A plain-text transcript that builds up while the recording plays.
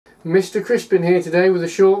Mr. Crispin here today with a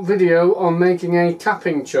short video on making a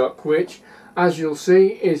tapping chuck, which as you'll see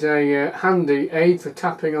is a handy aid for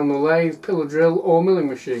tapping on the lathe, pillar drill or milling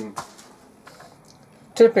machine.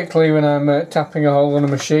 Typically when I'm tapping a hole on a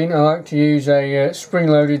machine I like to use a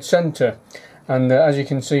spring-loaded centre, and as you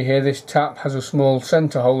can see here this tap has a small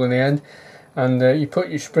centre hole in the end, and you put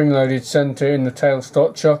your spring-loaded centre in the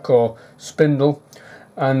tailstock chuck or spindle,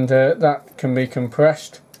 and that can be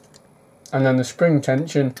compressed, and then the spring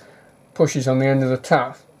tension pushes on the end of the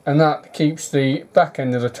tap, and that keeps the back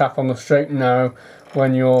end of the tap on the straight and narrow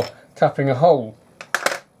when you're tapping a hole.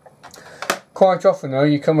 Quite often though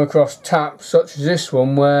you come across taps such as this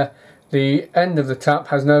one where the end of the tap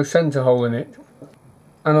has no centre hole in it,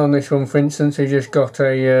 and on this one for instance you just got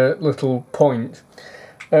a little point.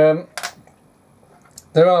 There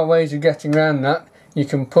are ways of getting around that. You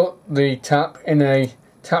can put the tap in a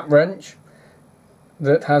tap wrench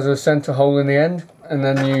that has a centre hole in the end and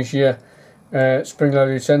then use your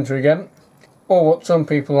spring-loaded centre again. Or what some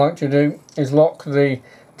people like to do is lock the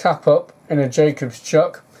tap up in a Jacobs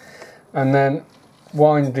chuck and then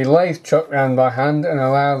wind the lathe chuck round by hand and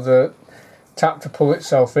allow the tap to pull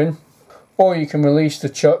itself in. Or you can release the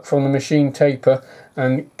chuck from the machine taper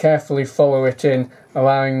and carefully follow it in,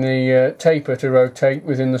 allowing the taper to rotate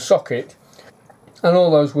within the socket. And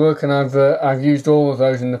all those work, and I've used all of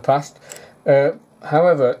those in the past.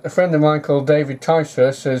 However, a friend of mine called David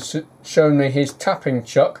Ticehurst has shown me his tapping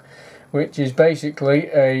chuck, which is basically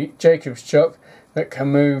a Jacobs chuck that can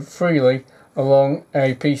move freely along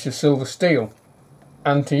a piece of silver steel.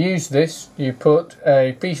 And to use this, you put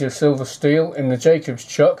a piece of silver steel in the Jacobs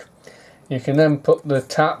chuck. You can then put the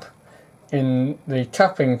tap in the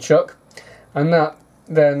tapping chuck, and that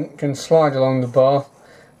then can slide along the bar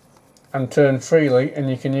and turn freely, and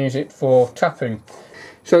you can use it for tapping.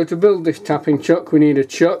 So to build this tapping chuck we need a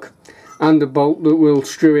chuck and a bolt that will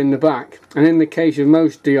screw in the back, and in the case of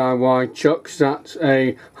most DIY chucks that's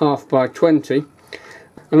a 1/2 by 20,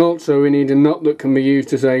 and also we need a nut that can be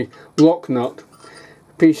used as a lock nut,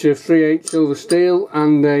 a piece of 3/8 silver steel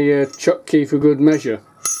and a chuck key for good measure.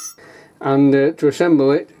 And to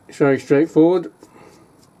assemble it, it's very straightforward.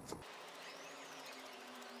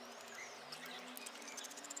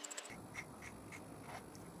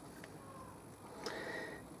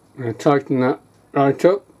 Tighten that right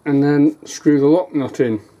up and then screw the lock nut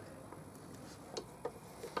in.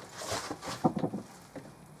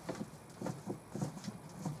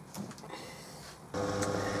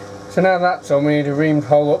 So now that's on, we need a reamed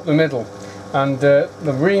hole up the middle, and the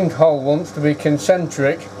reamed hole wants to be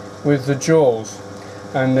concentric with the jaws,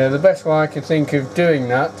 and the best way I can think of doing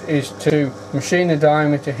that is to machine the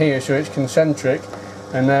diameter here so it's concentric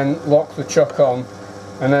and then lock the chuck on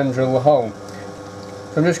and then drill the hole.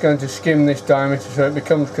 So I'm just going to skim this diameter so it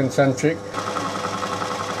becomes concentric.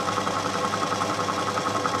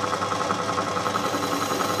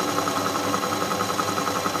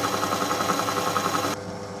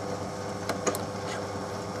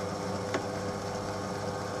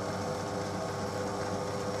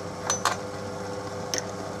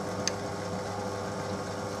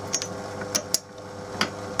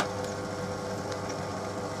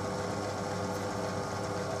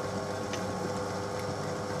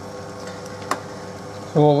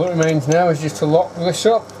 So all that remains now is just to lock this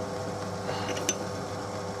up.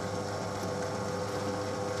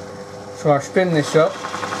 So I spin this up.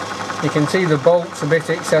 You can see the bolt's a bit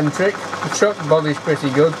eccentric. The chuck body's pretty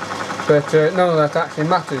good, but none of that actually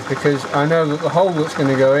matters because I know that the hole that's going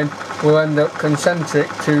to go in will end up concentric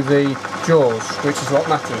to the jaws, which is what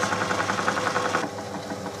matters.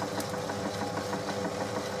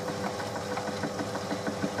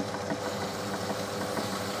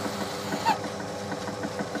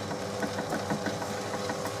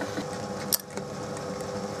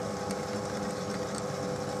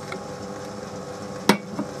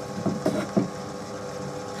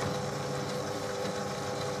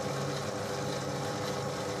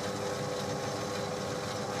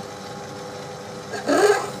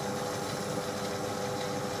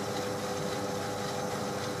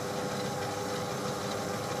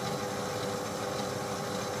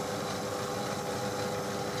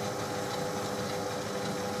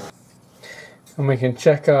 And we can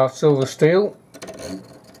check our silver steel.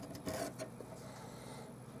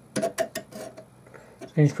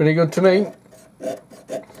 Seems pretty good to me.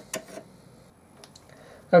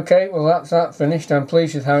 Okay, well that's that finished. I'm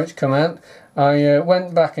pleased with how it's come out. I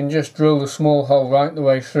went back and just drilled a small hole right the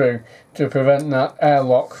way through to prevent that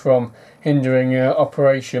airlock from hindering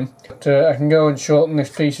operation. But I can go and shorten this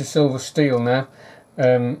piece of silver steel now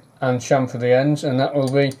and chamfer the ends, and that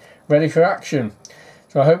will be ready for action.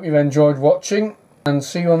 So I hope you've enjoyed watching. and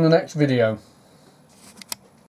see you on the next video.